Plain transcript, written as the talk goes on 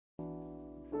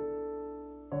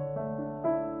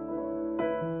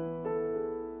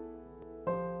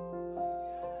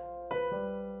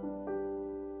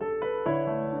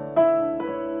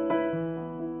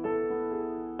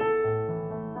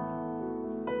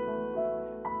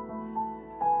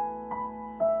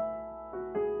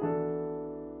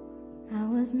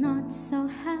was not so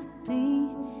happy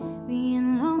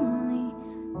being lonely,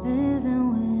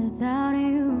 living without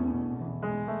you.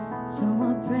 So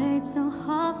I prayed so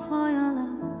hard for your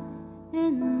love.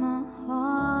 In my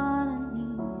heart I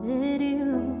needed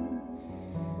you.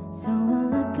 So I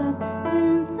look up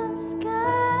in the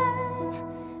sky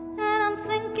and I'm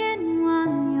thinking, why,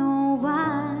 oh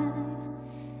why?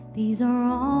 These are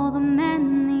all the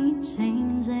many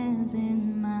changes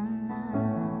in my life.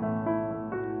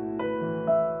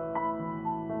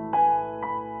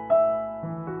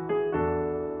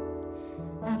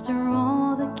 After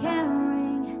all the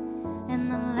caring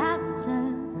and the laughter,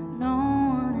 no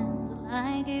one else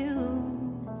like you.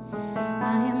 I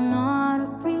am not a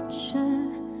preacher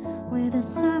with a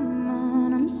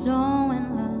sermon, I'm so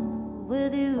in love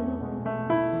with you.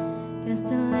 'Cause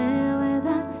to live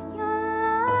without your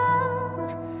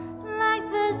love, like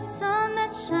the sun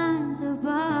that shines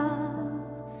above,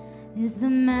 is the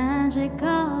magic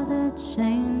of the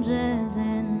changes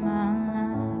in my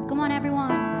life. Come on,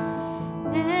 everyone.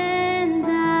 And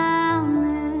I'll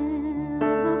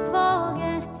never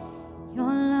forget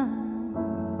your love.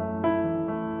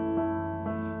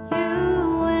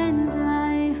 You and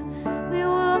I, we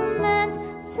were meant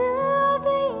to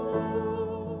be,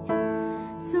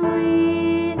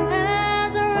 sweet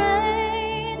as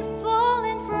rain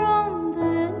falling from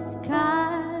the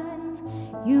sky.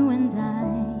 You and I,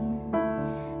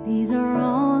 these are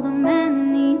all the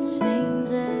many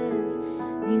changes.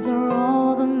 These are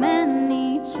all the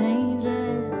many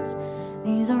changes.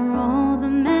 These are all the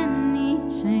many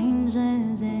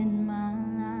changes in my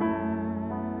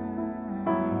life.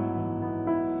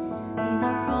 These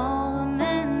are all the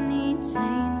many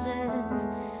changes.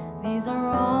 These are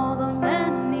all the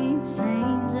many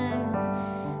changes.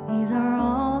 These are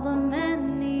all the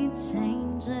many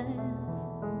changes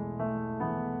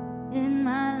in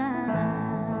my life.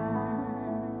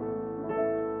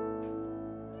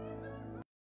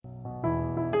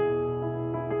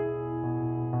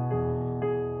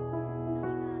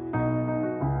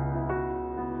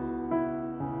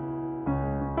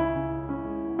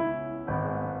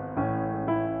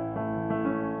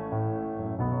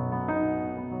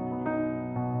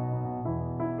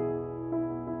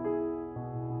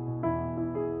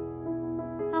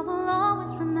 I will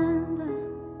always remember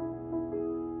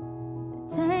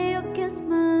the day you kissed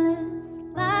my lips,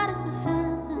 light as a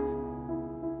feather.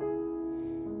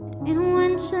 And it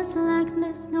went just like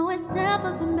this. No, it's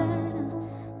never been better than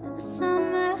the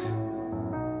summer of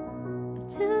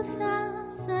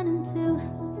 2002.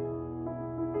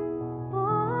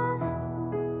 Oh,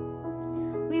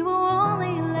 we were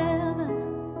only 11,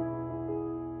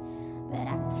 but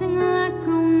acting like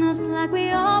grown-ups, like we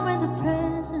are in the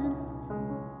present.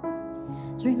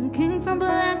 Drinking from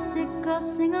plastic cups,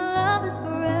 singing love is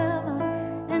forever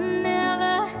and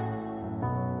never.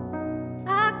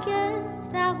 I guess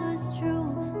that was true.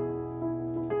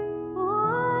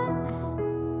 Ooh,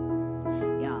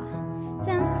 yeah.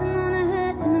 Dancing on a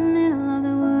hood in the middle of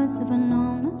the woods of an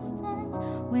old Mustang,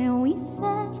 where we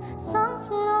sang songs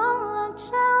with all our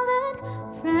childhood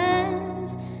friends.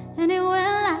 And it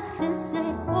went like this,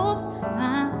 said, oops,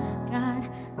 my God,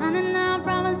 99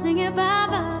 problems, singing bye,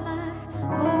 bye, bye.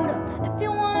 Hold up, if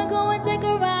you wanna go and take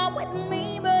a ride with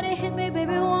me, but it hit me,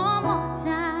 baby, one more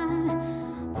time.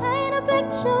 Paint a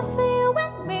picture for you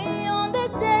and me on the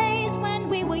days when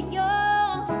we were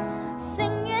young,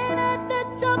 singing at the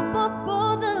top of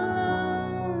all the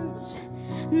lungs.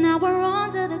 Now we're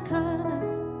under the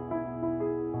covers.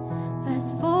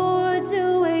 Fast forward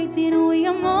to 18, we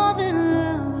are more than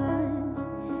lovers.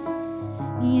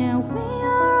 Yeah, we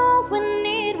are all we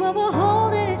need when we're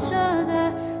holding each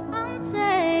other.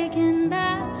 Taken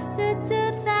back to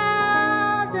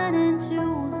 2002.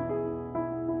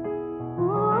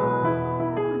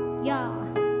 Ooh, yeah.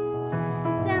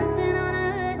 Dancing on a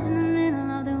hood in the middle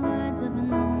of the woods of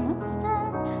an old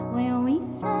Mustang, where we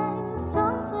sang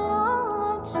songs with all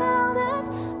our childhood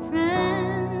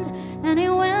friends. And it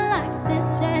went like this,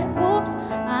 said, oops,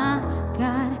 I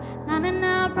got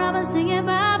 99 problems, singing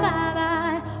bye, bye,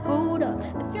 bye. Hold up,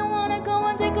 if you wanna go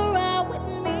and take a ride with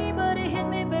me, but it hit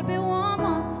me, baby, one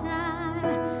more time.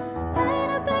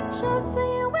 Paint a picture for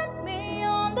you and me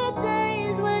on the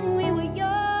days when we were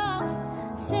young,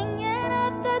 singing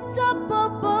at the top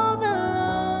of all the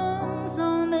lungs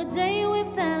on the day we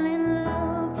fell in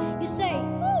love. You say,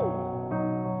 ooh.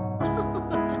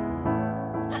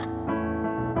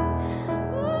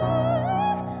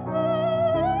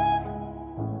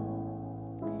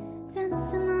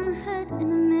 Dancing on a hood in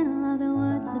the middle of the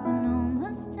woods of an old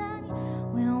Mustang,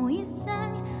 when we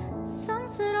sang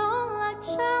songs with all our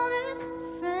childhood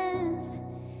friends.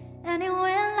 And it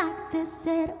went like this.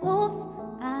 said, oops,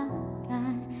 I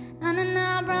got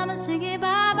na-na-na, promise to get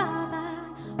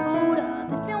bye-bye-bye. Hold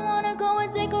up, if you wanna go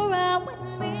and take a ride with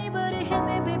me, but it hit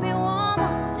me, baby, one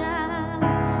more time.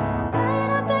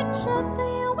 Paint a picture for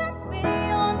you and me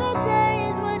on the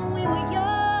days when we were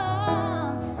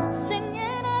young,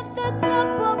 singing at the top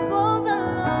of both the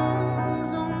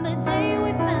lungs on the day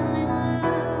we fell in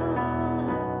love.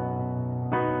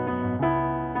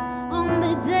 On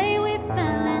the day we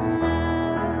fell in love.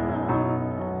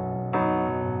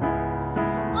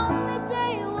 On the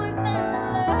day we fell in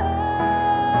love.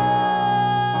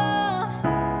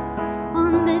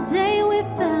 On the day we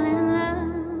fell in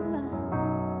love.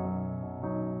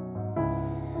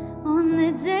 On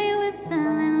the day we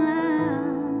fell in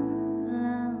love.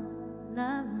 Love,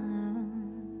 love, love.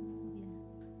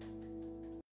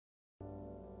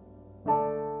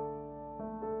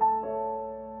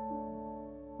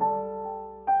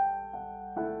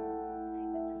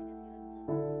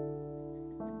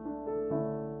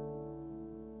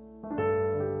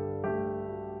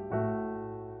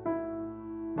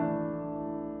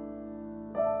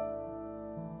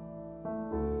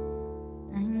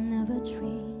 I never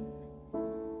dreamed,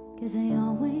 'cause I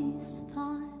always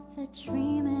thought that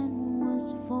dreaming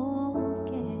was for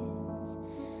kids,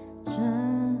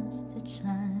 just a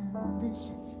childish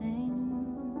thing.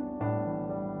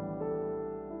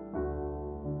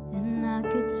 And I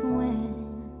could swear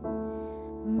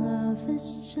love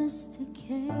is just a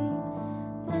game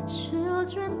that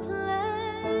children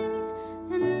play,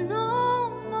 and no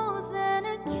more than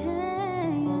a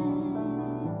game.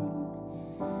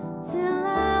 Till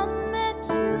I met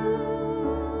you,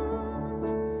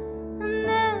 I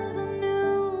never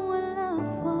knew what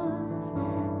love was.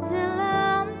 Till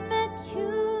I met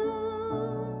you,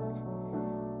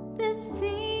 this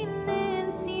feeling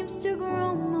seems to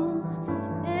grow more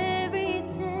every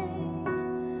day.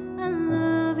 I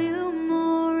love you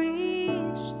more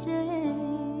each day.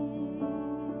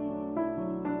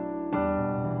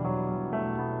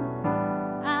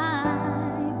 I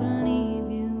believe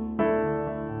you.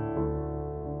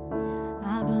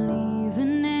 I believe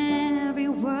in every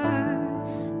word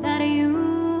that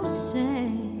you say.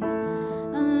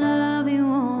 I love you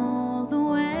all the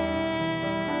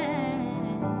way.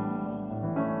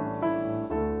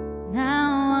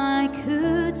 Now I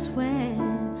could swear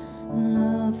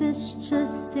love is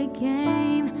just a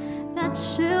game that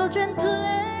children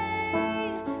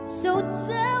play. So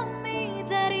tell me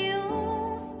that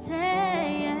you'll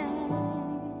stay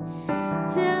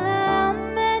till I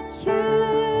met you.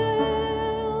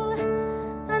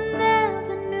 I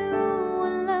never knew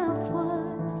what love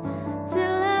was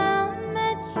till I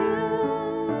met you.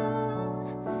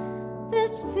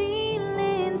 This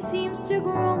feeling seems to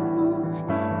grow more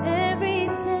every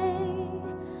day.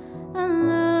 I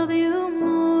love you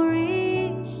more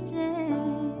each day.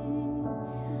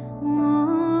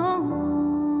 Whoa.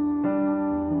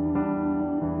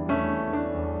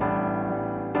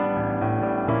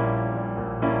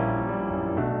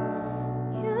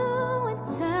 You and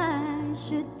I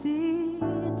should be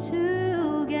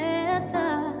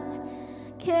together.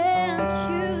 Can't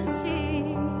you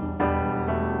see?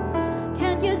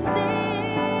 Can't you see?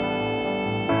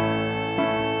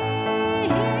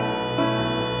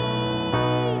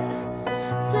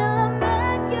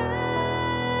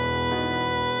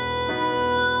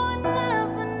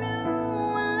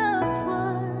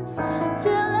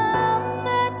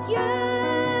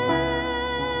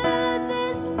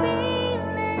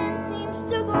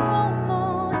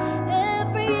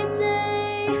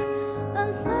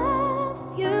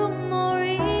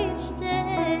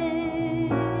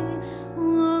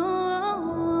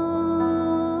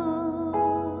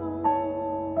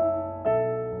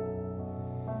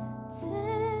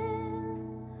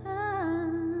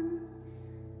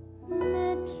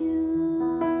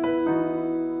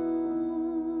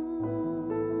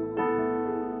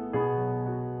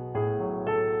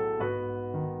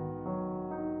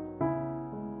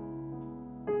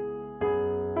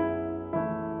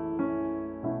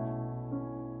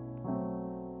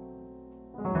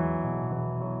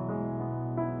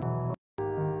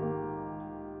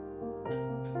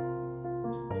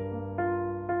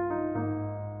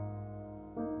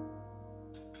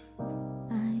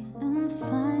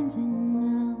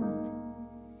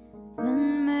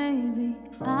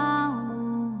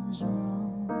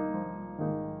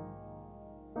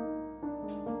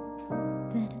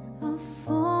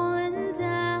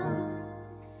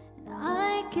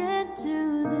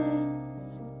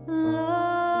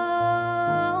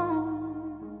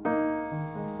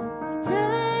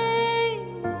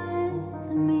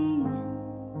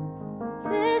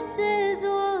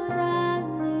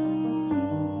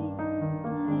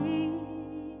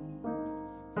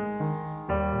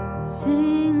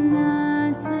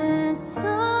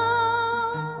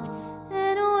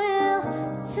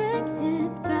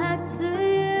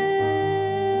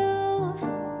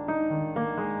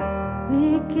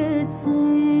 could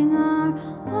sing our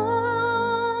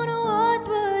own, what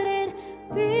would it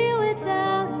be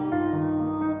without you?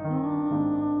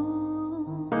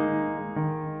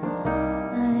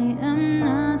 I am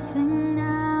nothing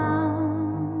now,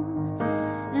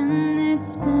 and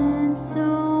it's been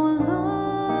so long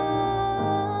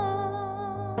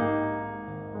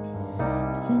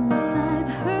since I've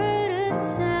heard a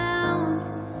sound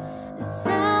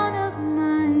of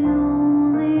my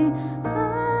only home.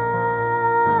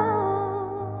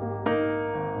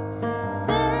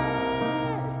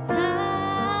 This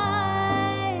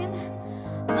time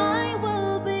I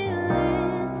will be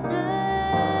listening.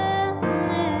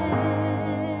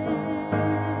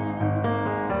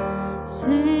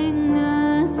 Sing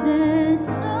us a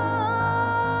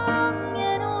song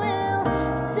and we'll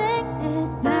sing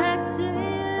it back to you.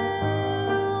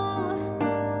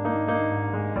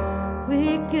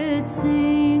 We could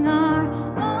sing our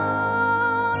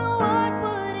own, what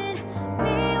would it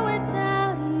be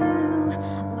without you?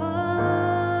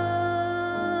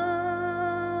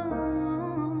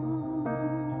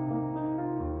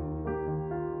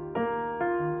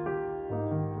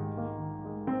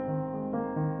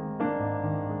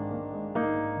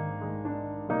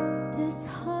 This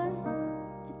heart,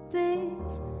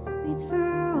 it beats for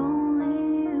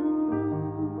only you.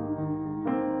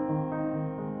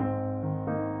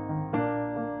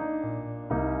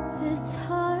 This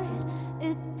heart,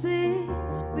 it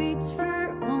beats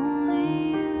for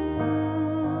only you.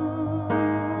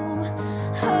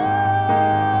 Oh,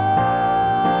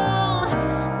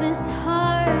 this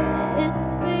heart, it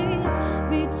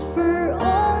beats for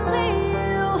only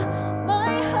you.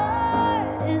 My heart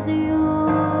is yours.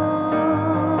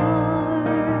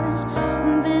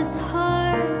 This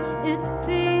heart, it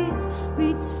beats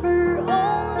for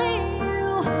only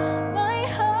you. My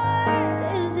heart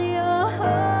is yours.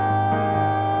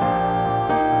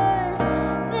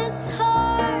 This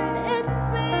heart, it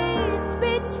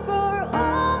beats for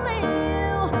only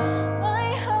you.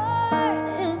 My heart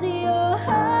is yours.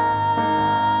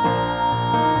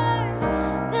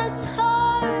 This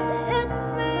heart, it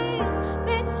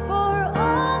beats for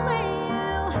only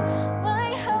you. My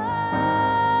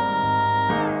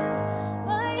heart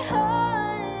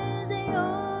is yours.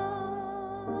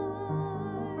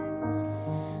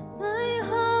 My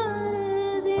heart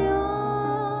is yours.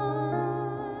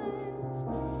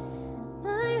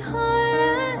 My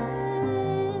heart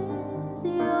is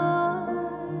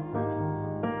yours.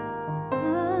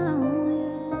 Oh,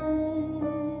 yeah.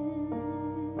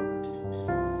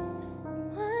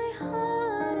 My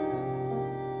heart is.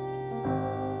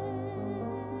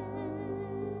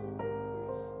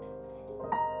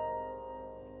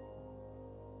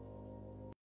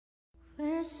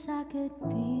 Wish I could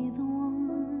be the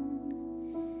one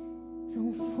who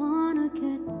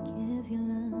could give you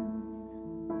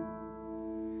love,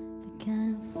 the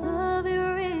kind of love you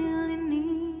really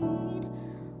need.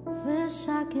 Wish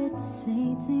I could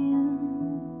say to you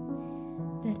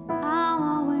that I'll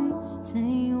always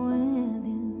stay with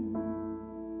you,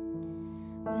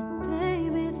 but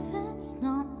baby, that's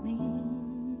not me.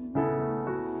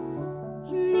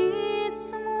 You need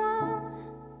someone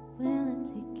willing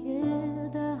to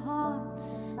give their heart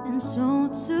and soul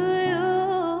to you.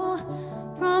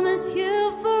 Promise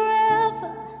you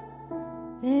forever,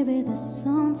 baby, there's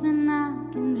something I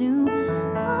can do.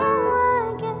 Oh,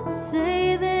 I can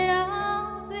say that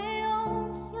I'll be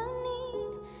all you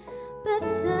need, but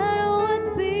that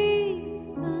would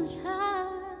be a lie.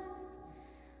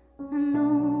 I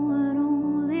know it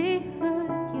only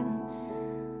hurt you.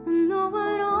 I know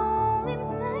it only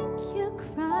make you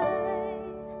cry.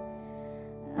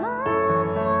 I'm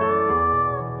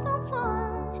not the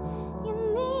one you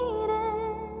needed.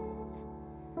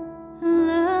 I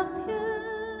love you.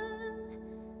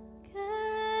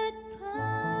 Goodbye.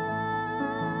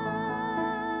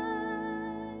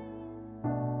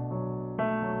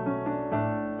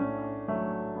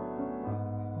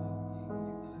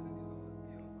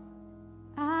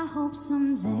 I hope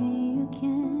someday you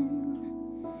can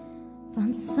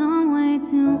find some way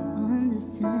to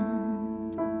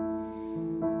understand.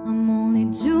 I'm only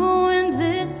doing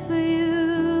this for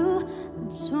you. I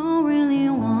don't really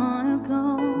wanna go,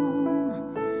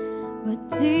 but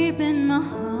deep in my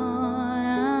heart I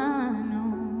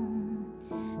know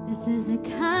this is the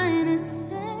kindest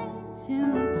thing to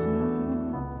do.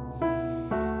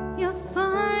 You'll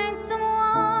find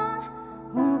someone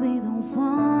who'll be the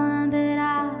one that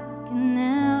I can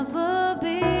never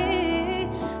be,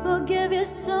 who'll give you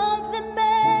something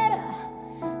better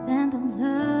than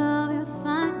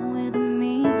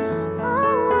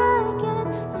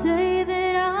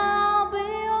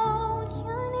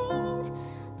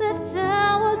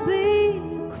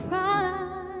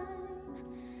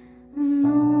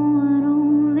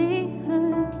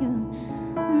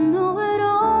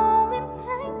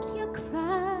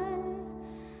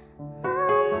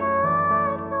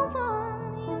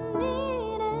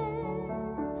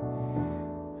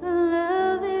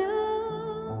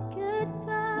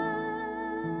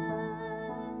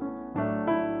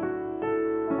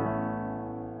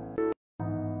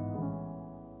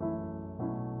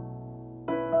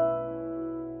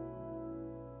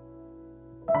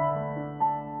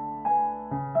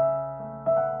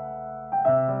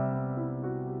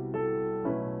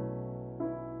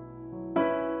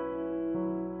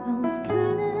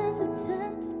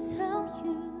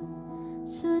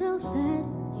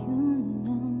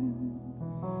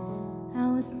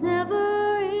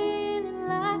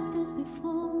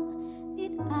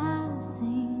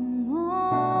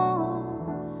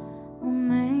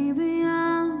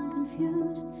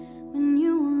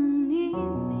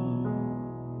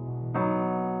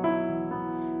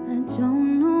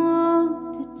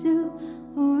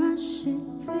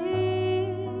should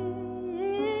be.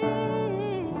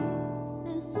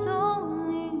 There's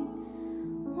only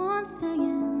one thing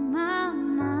in my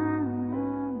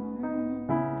mind,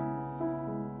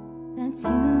 that's you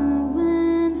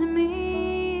and me.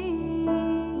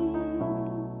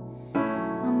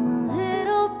 I'm a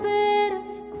little bit of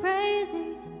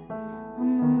crazy,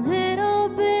 I'm a little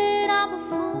bit of a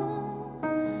fool,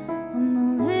 I'm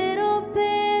a little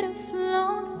bit of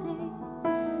lonely,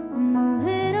 I'm a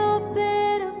little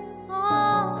bit of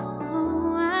all.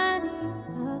 Oh, I need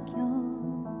a cure,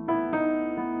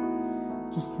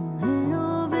 just a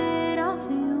little bit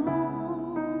of you,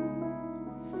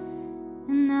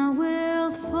 and I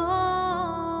will fall.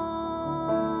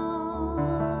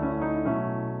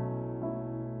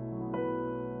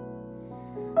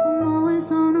 I'm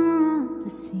always on a run to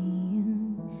see you.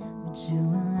 Would you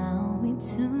allow me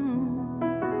to?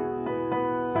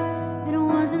 It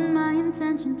wasn't my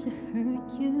intention to hurt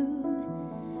you.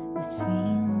 This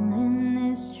feeling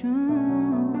is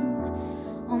true.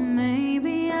 Or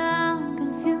maybe I'm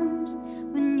confused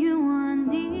when you want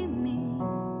need me.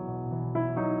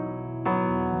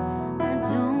 I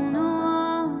don't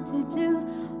know what to do,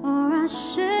 or I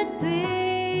should be.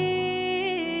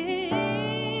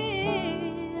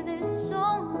 There's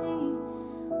only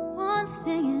one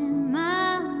thing in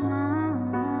my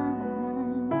mind,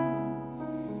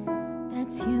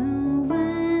 that's you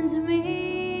and me.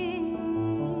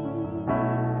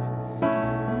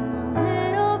 I'm a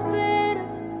little bit of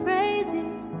crazy,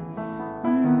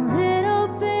 I'm a little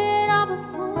bit of a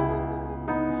fool,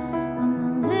 I'm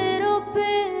a little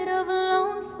bit of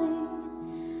lonely,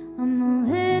 I'm a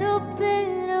little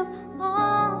bit of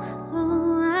all.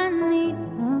 Oh, I need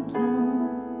a cure,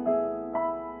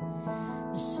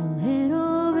 just a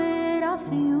little bit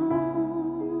of you,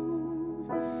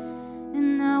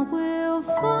 and I will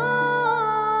fall.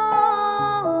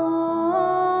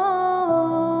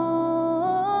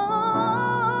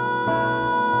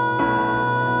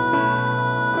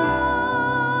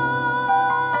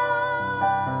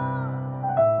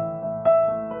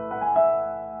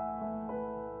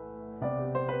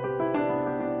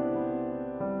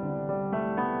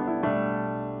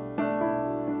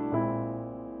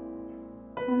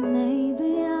 Or maybe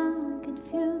I'm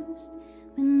confused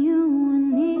when you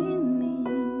need me.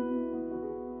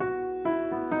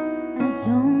 I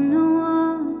don't know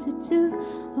what to do,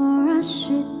 or I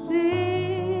should be.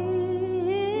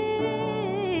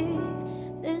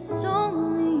 There's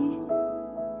only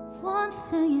one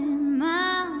thing in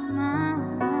my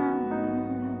mind,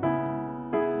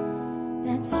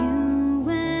 that's you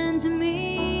and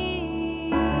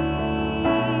me.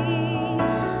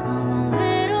 I'm a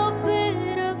little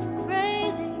bit of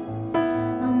crazy,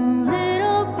 I'm a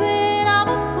little bit of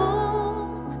a fool,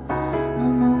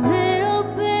 I'm a little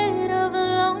bit of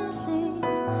lonely,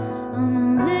 I'm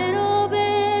a little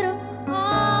bit of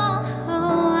all.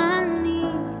 Oh, I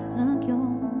need a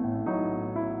cure,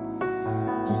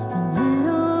 just a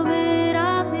little bit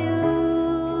of you,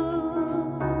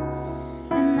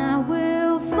 and I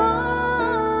will fall.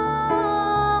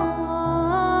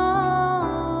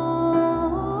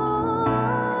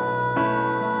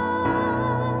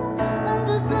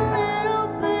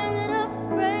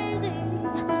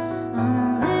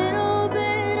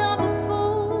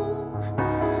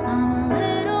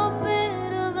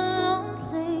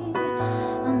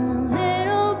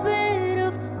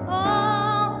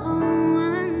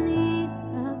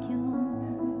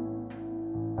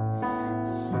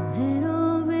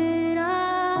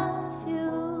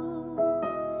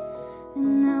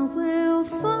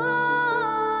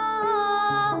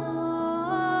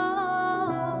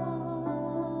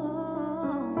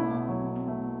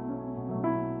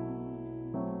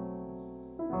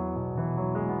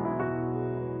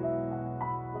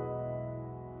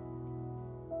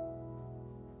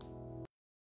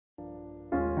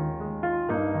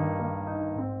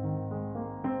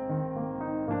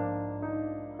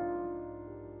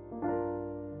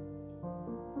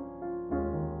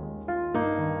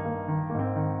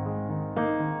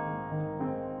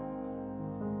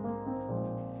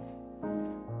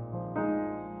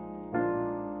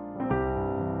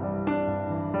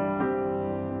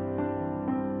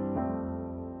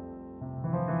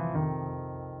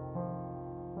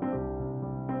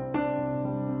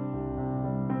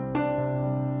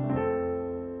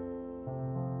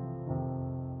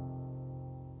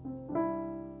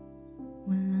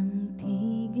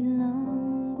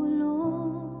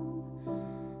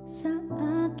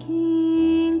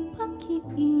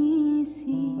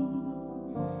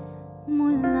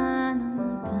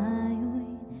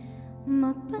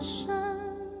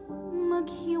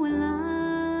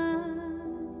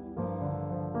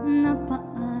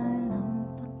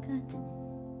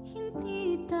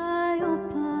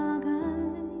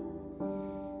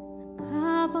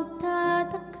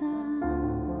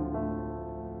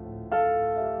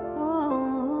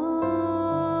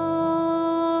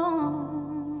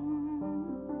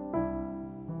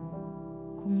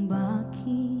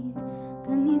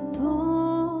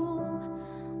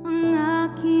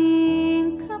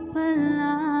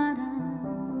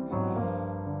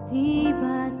 Di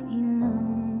ba't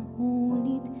ilang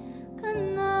ulit ka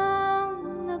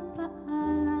nang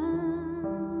nagpaalam?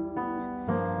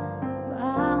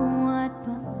 Bawat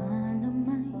paalam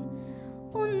ay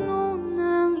puno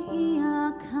ng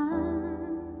iyakan.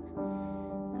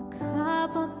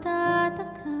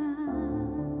 Nakapagtataka,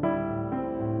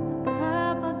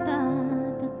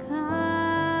 nakapagtataka.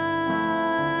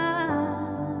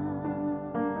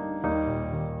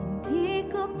 Hindi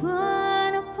ka ba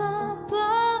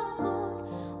napapagod?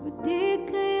 O di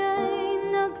kaya'y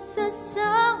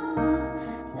nagsasawa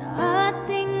sa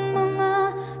ating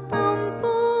mga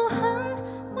tampuhang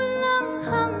walang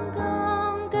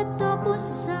hanggang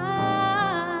katapusan?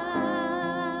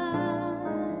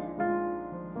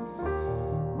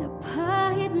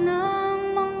 Napahid ng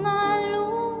mga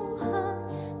luha,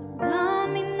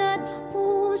 damdamin at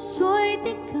puso'y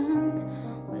tigang.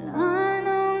 Wala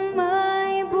nang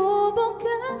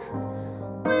maibubuga,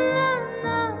 wala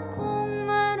na akong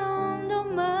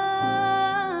maramdaman.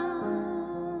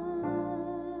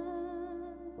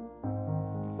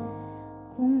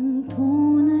 Kung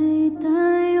tunay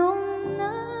tayong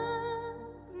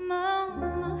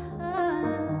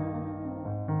nagmamahalan,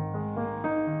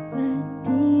 ba't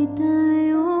di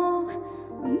tayo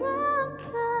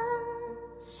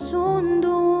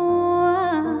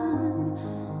magkasunduan?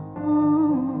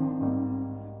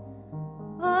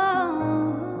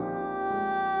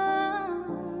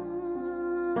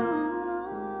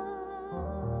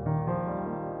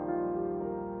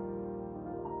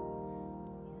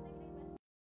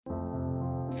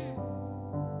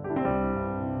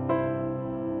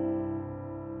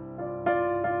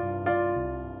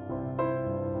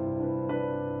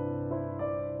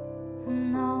 Who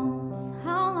knows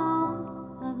how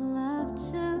long I've loved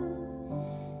you?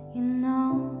 You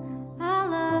know I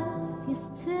love you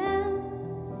still.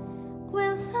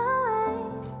 Will I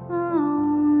wait a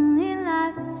lonely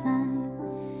lifetime?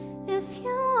 If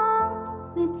you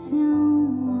want me to,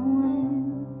 I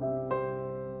will.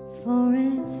 For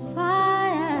if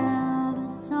I ever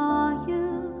saw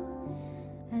you,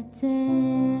 I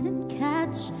didn't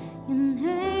catch your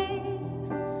name,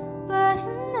 but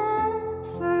it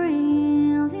never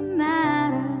really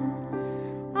mattered.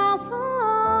 I will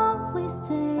always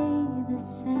stay the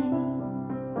same.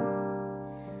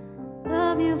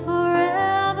 Love you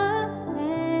forever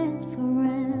and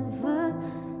forever.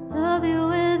 Love you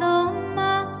with all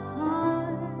my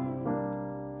heart.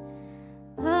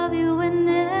 Love you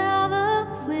whenever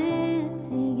we're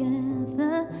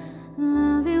together.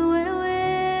 Love you when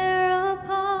we're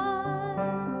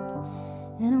apart.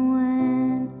 And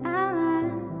when I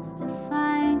last to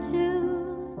find you,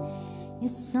 your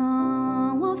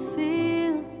song will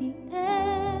fill the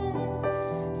air,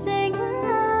 singing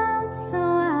loud so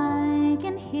I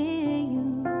can hear you.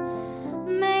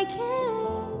 Make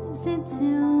it easy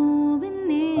to be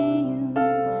near you.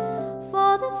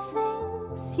 For the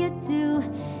things you do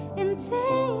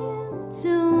indeed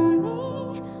to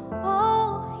me,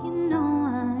 oh, you know I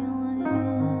will.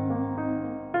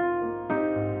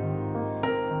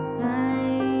 I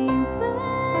will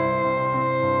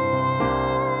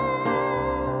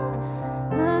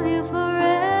love you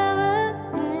forever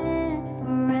and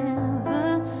forever.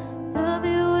 Love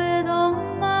you with all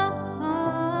my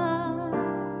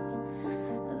heart.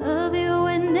 Love you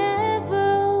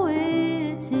whenever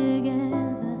we're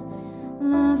together.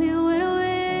 Love you when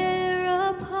we're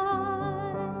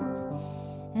apart.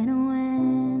 And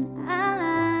when I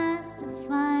last to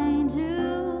find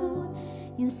you,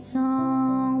 your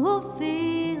song will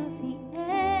fill the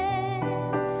air,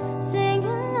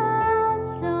 singing loud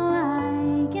so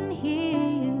I can hear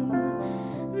you.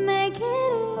 Make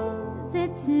it easy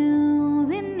to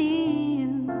be near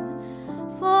you.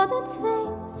 For the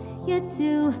things you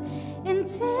do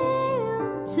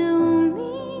indeed to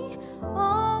me,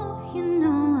 oh, you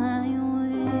know I will.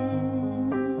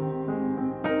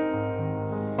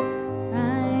 I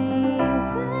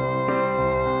will.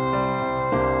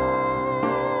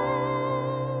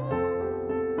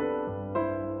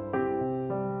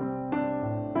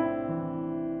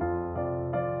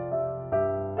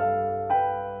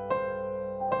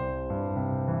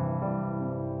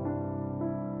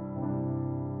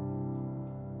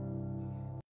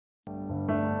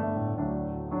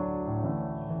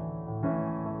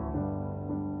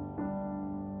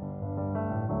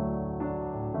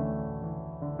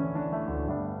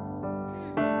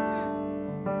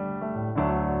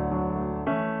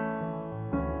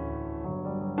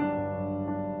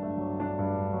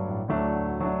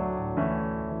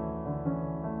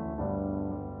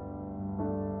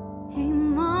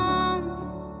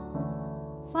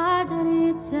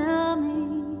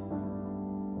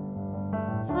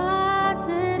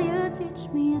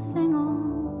 me a thing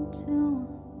or two.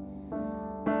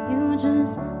 You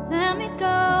just let me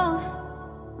go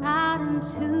out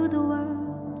into the world.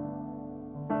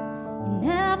 You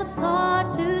never thought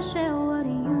to share what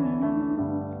you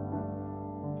knew.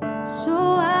 So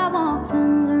I walked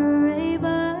under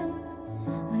rainbows.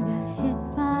 I got hit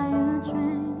by a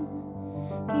train.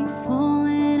 Keep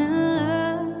falling in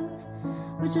love,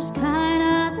 which is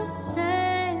kinda the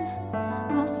same.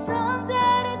 How some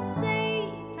died at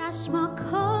sea, crashed my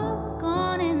car,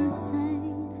 gone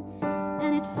insane,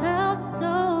 and it felt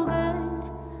so good.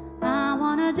 I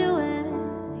wanna do it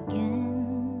again.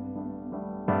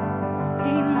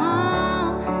 Hey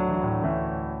Mom,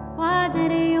 why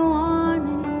didn't you warn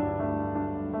me?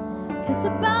 'Cause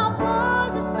about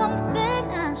wars is something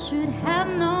I should have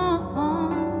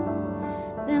known.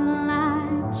 Then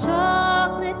like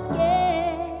chocolate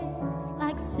gets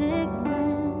like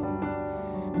cigarettes.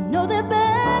 I know they're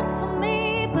bad for me,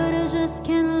 but I just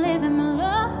can't live in my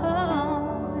love.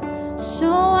 So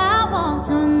I walked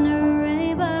under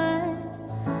rainbows.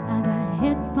 I got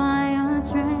hit by a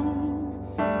train.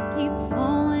 Keep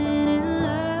falling in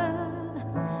love,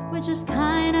 which is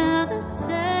kinda the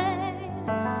same.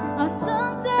 I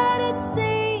sunk died at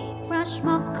sea, crashed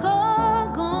my car,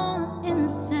 gone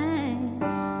insane,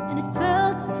 and it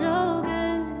felt so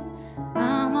good.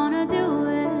 I wanna do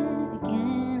it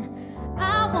again. I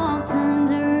walked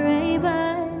under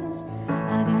rainbows.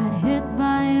 I got hit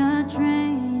by a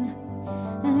train,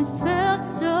 and it felt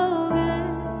so good.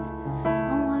 I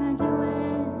wanna do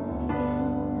it again.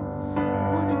 I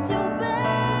wanna do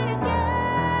it again.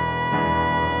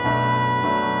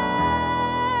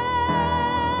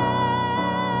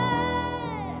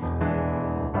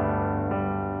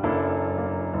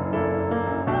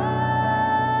 Oh,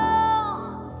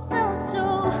 felt so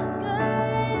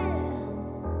good.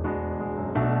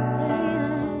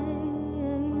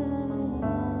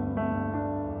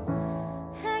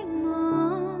 Hey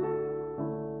Mom,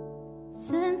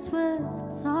 since we're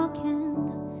talking,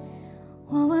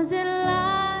 what was it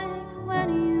like when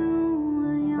you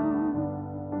were young?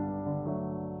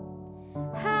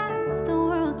 Has the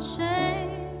world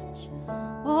changed,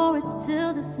 or is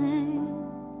still the same?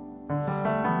 A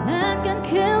man can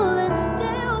kill and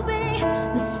still be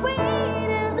the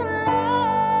sweetest love.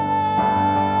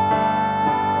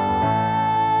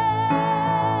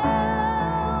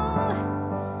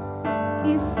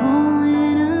 Keep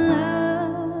falling in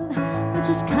love, which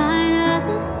is kinda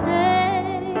the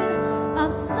same.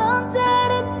 I've sunk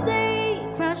died at sea,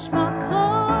 crashed my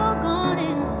car, gone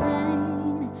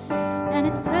insane, and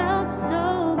it felt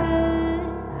so good.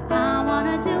 I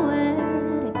wanna do it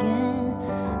again.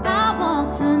 I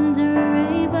walked under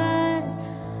rainbows.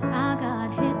 I got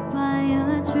hit by a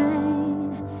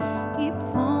train. Keep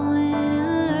falling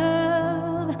in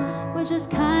love, which is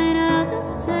kinda the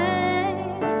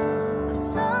same. I've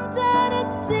sunk died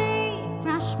at sea,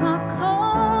 crashed my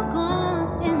car, gone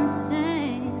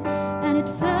insane, and it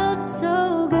felt so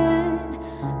good.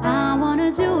 I wanna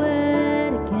do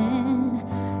it again.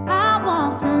 I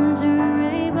walked under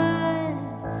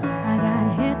rainbows. I got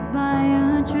hit by a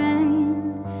train,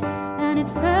 and it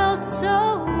felt so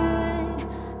good.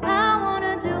 I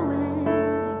wanna do it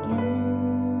again.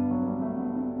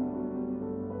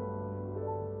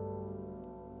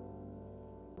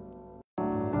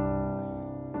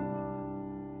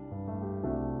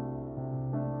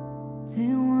 Do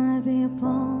you wanna be a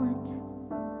poet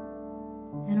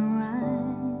and a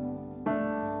rhyme?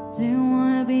 Do you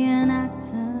wanna be an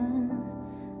actor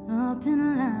up in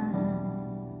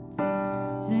lights?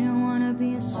 Do you wanna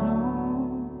be a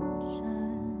soldier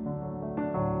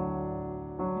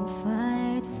and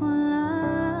fight for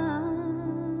love?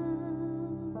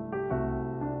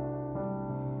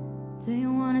 Do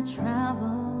you wanna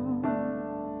travel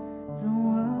the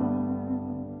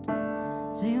world?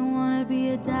 Do you wanna be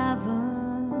a diver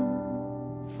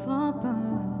for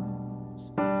pearls,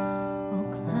 or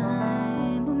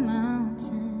climb a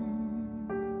mountain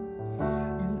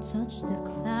and touch the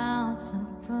clouds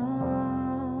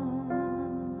above?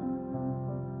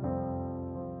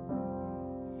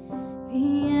 Be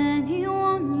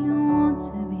anyone you want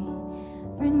to be.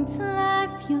 Bring to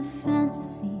life your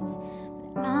fantasies,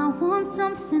 but I want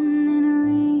something in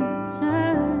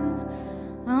return.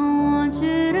 I want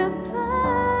you to burn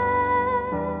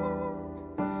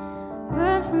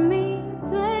for me,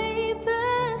 baby,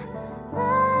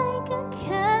 like a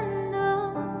candle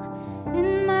in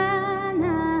my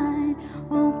night.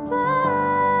 Oh,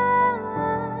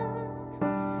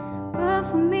 burn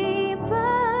for me,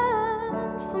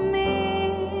 burn for me.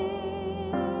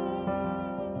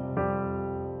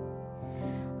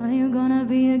 Are you gonna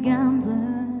be a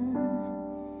gambler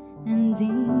and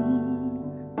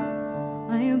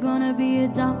gonna be a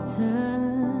doctor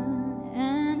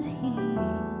and heal,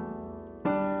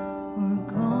 or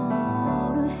go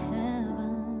to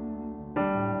heaven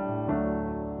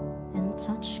and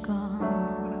touch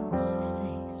God's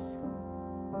face?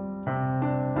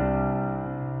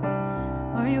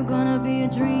 Are you gonna be a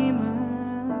dreamer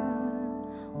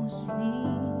who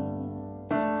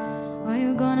sleeps? Are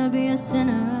you gonna be a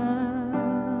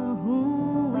sinner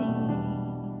who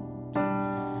weeps,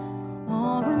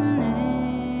 or an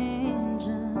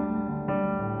angel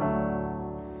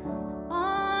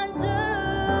under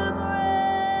grace?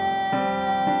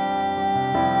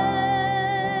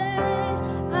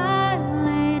 I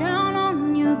lay down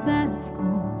on your bed of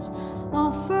coals,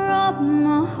 offer up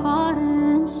my heart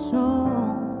and soul,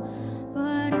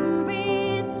 but in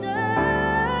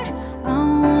return I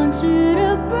want you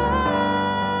to burn.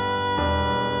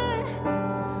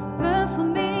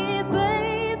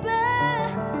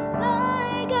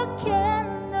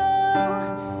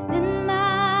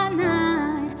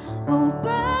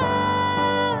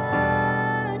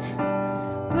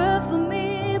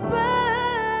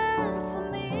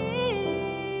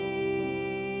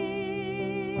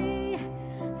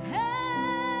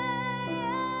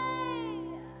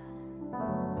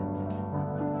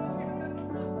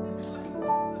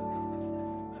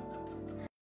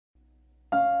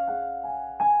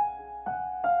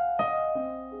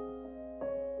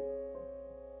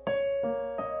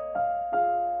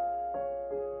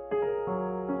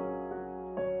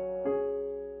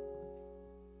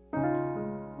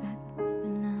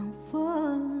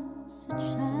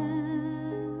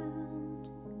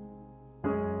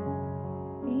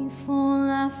 Before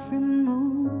life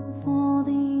remove all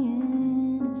the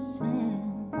innocence,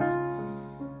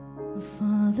 my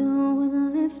father would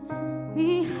lift me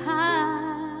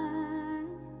high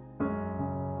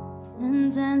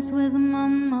and dance with my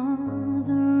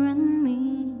mother and me.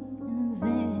 And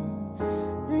then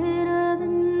later the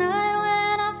night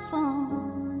when I fall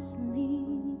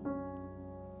asleep,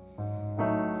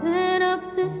 then up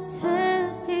the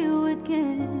stairs he would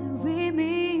carry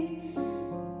me,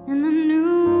 and I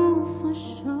knew for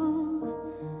sure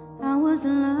I was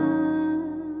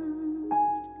loved.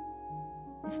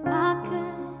 If I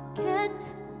could get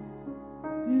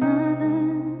another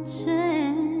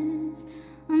chance,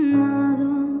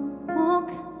 another walk,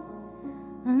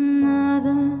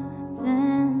 another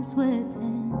dance with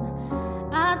him,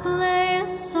 I'd play a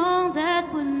song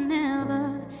that would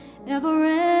never ever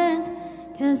end,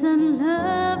 'cause I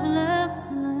love, love,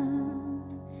 love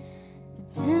to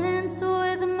dance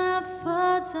with my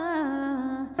father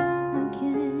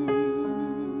again.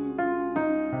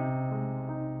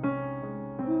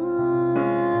 Ooh,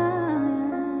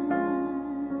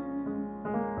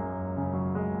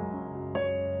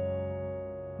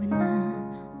 when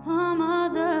my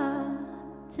mother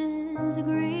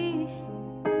disagree,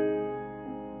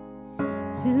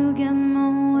 to get my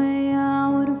way I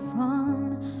would have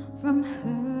run from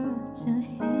her to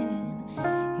him.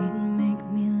 He'd make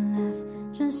me laugh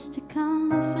just to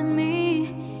comfort me,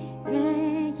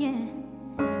 yeah, yeah.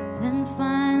 Then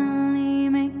finally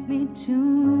make me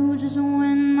too, just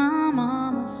when my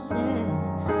mama said,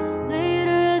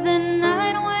 later that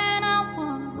night when I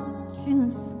watched you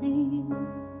sleep,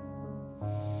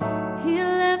 he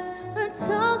left a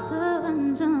toddler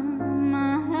under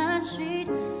my sheet.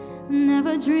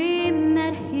 Never dreamed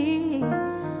that he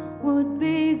would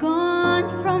be gone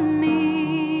from me.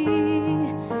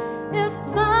 If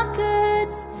I could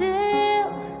steal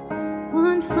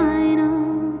one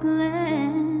final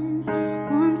glance,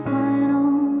 one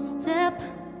final step,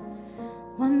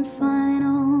 one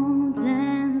final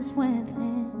dance with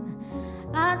him,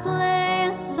 I'd play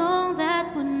a song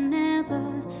that would never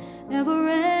ever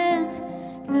end,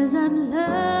 'cause I'd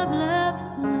love, love,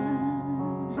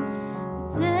 love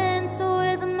to dance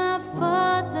with my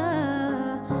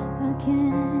father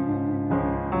again.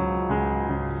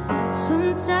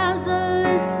 Sometimes I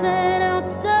listen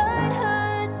outside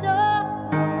her door,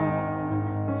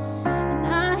 and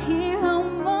I hear how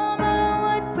mama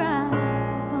would cry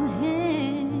for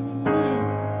him.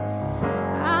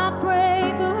 I pray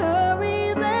for her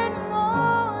even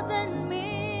more than me.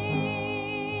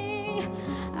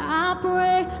 I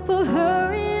pray for her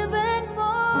even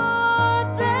more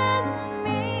than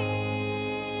me.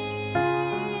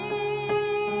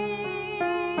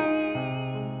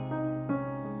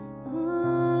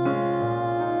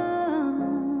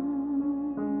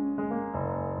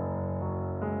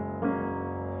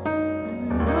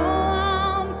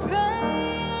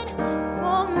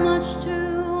 Much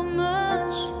too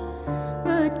much,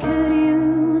 but could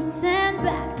you send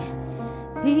back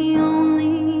the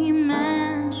only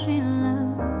man she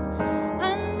loves?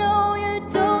 I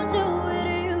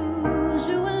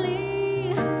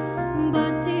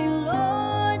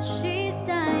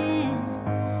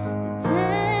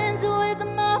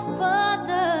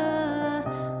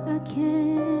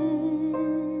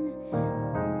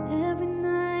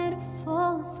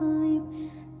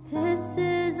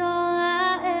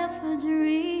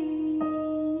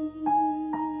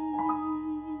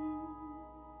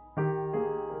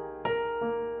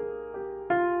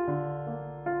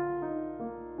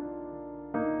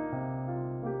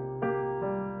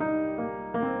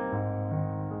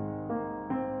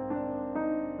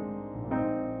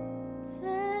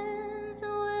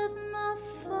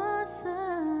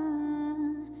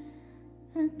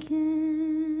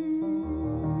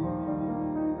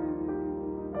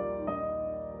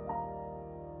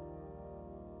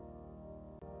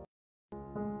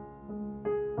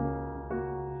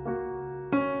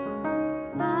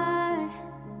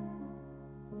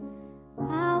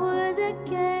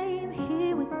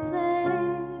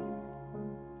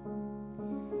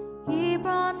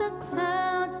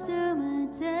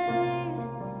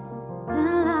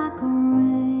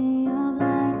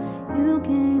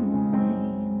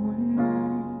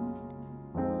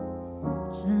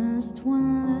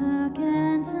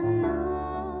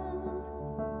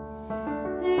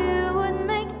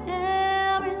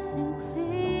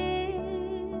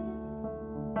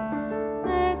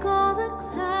Make all the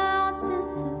clouds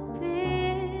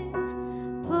disappear.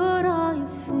 Put all your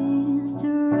fears to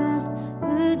rest.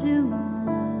 We're doing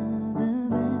love the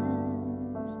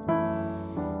best.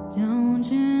 Don't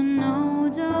you know,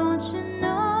 don't you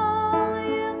know,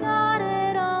 you got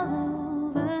it all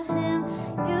over him.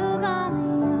 You got me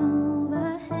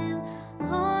over him.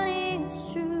 Honey, it's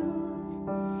true.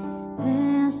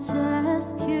 There's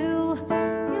just you.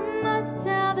 You must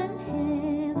have been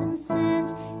heaven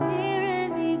sent.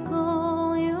 Hearing me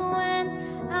call, you went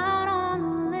out on a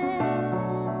limb.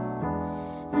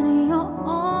 And you're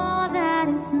all that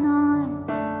is not.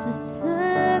 Just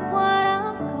look what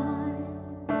I've got.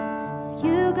 'Cause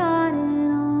you got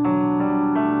it all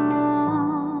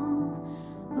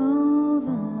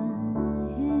over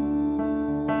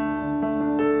him.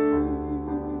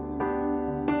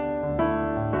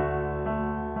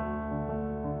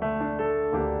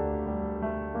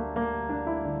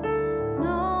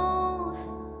 No,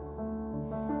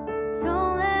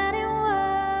 don't let it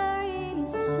worry you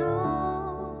so.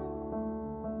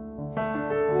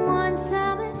 One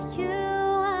time with you,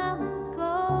 I'll let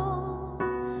go.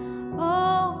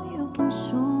 Oh, you can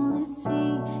surely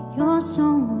see you're so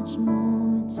much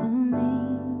more to me.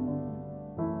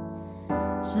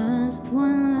 Just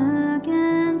one look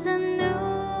and I knew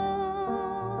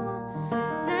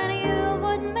that you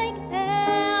would make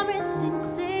everything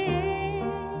clear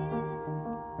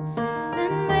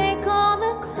and make all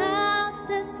the clouds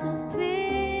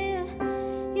disappear.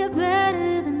 You're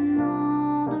better than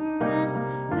all the rest.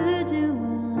 You do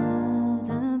love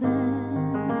the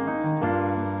best.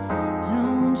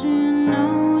 Don't you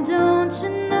know, don't you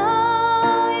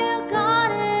know, you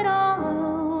got it all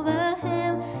over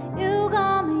him. You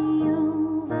got me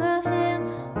over him.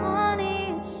 Honey,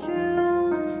 it's true.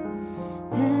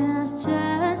 There's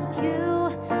just you.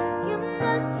 You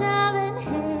must have been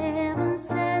heaven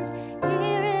sent.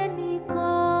 Hearing me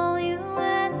call, you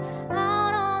went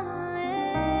out on a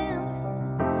limb.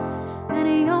 And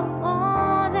you're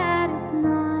all that is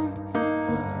not.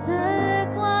 Just look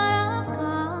what I've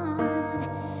got.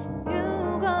 You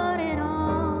got it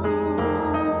all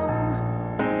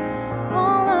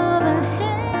over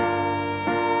him.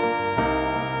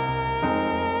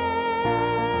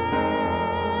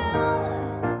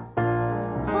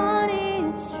 Honey,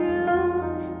 it's true.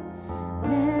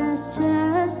 There's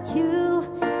just you.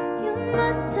 You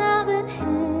must have been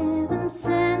heaven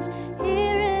sent.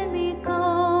 Hearing me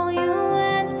call, you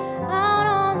went out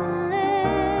on a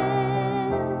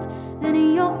limb. And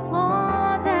you're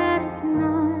all that is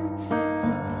not.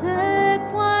 Just look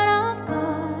what I've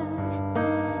got.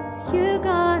 'Cause you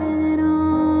got it all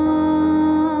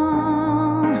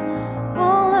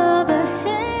over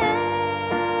him.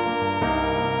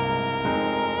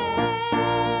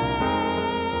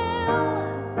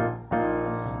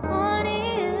 Honey,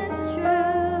 it's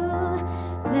true.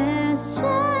 There's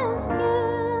just you.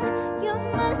 You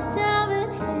must have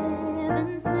been heaven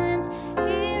sent.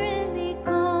 Hearing me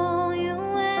call, you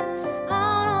went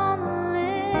out on a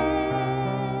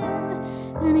limb.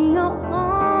 And you're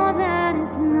all that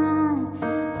is not.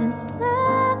 Just